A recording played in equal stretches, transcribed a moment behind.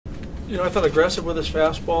I thought aggressive with his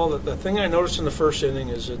fastball. The thing I noticed in the first inning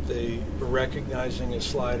is that they were recognizing his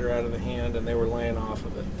slider out of the hand, and they were laying off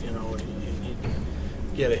of it. He'd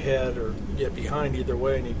get ahead or get behind either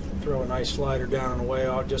way, and he'd throw a nice slider down and away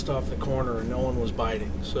out just off the corner, and no one was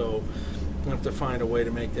biting. So you have to find a way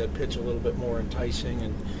to make that pitch a little bit more enticing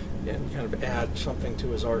and kind of add something to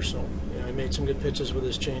his arsenal. He made some good pitches with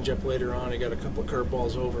his changeup later on. He got a couple of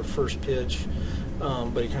curveballs over first pitch,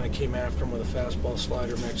 but he kind of came after him with a fastball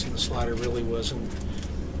slider mix, and the slider really wasn't.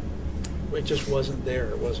 It just wasn't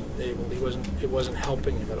there. It wasn't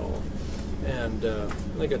helping him at all. And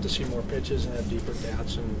they got to see more pitches and had deeper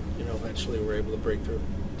bats, and eventually were able to break through.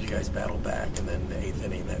 You guys battled back, and then the 8th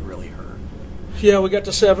inning that really hurt. Yeah, we got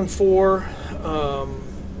to 7-4.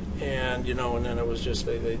 And then it was just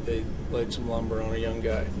they laid some lumber on a young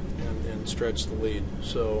guy and stretched the lead.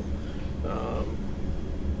 So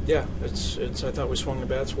yeah, I thought we swung the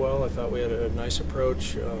bats well. I thought we had a nice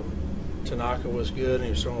approach. Tanaka was good, and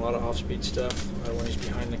he was throwing a lot of off-speed stuff when he's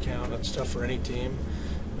behind the count. That's tough for any team.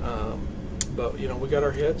 But we got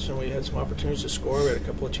our hits, and we had some opportunities to score. We had a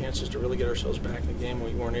couple of chances to really get ourselves back in the game.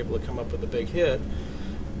 We weren't able to come up with a big hit.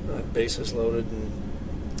 Bases loaded and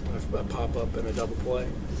a pop-up and a double play.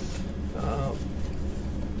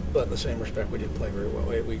 But in the same respect, we didn't play very well.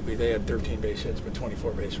 They had 13 base hits, but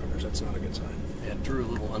 24 base runners. That's not a good sign. Yeah, Drew, a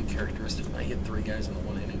little uncharacteristic. I hit 3 guys in the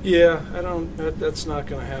 1 inning. Yeah, that's not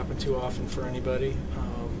going to happen too often for anybody.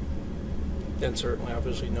 And certainly,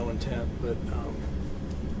 obviously, no intent, but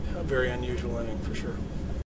a very unusual inning for sure.